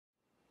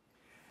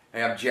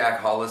Hey, I'm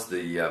Jack Hollis,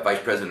 the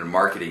Vice President of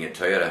Marketing at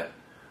Toyota.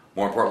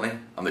 More importantly,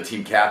 I'm the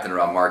team captain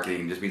around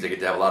marketing. It just means I get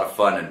to have a lot of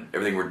fun in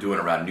everything we're doing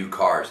around new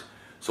cars.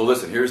 So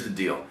listen, here's the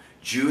deal.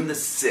 June the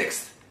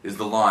 6th is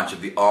the launch of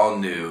the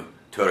all-new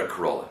Toyota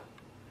Corolla.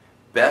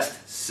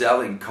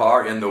 Best-selling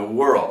car in the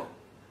world.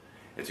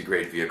 It's a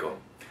great vehicle.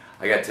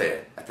 I gotta tell you,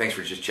 thanks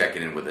for just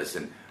checking in with us.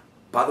 And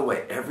by the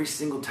way, every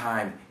single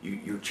time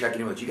you're checking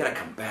in with us, you gotta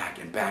come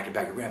back and back and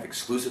back. We're gonna have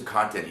exclusive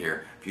content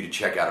here for you to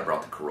check out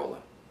about the Corolla.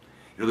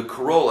 You know, the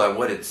Corolla,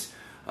 what it's,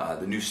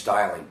 the new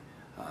styling,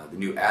 the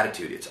new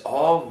attitude, it's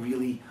all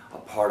really a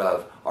part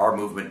of our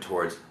movement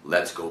towards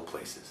let's go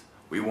places.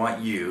 We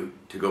want you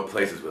to go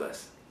places with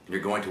us. And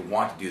you're going to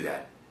want to do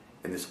that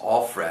in this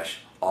all fresh,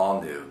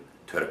 all new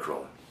Toyota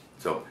Corolla.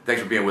 So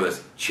thanks for being with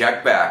us.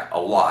 Check back a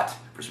lot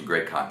for some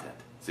great content.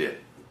 See ya.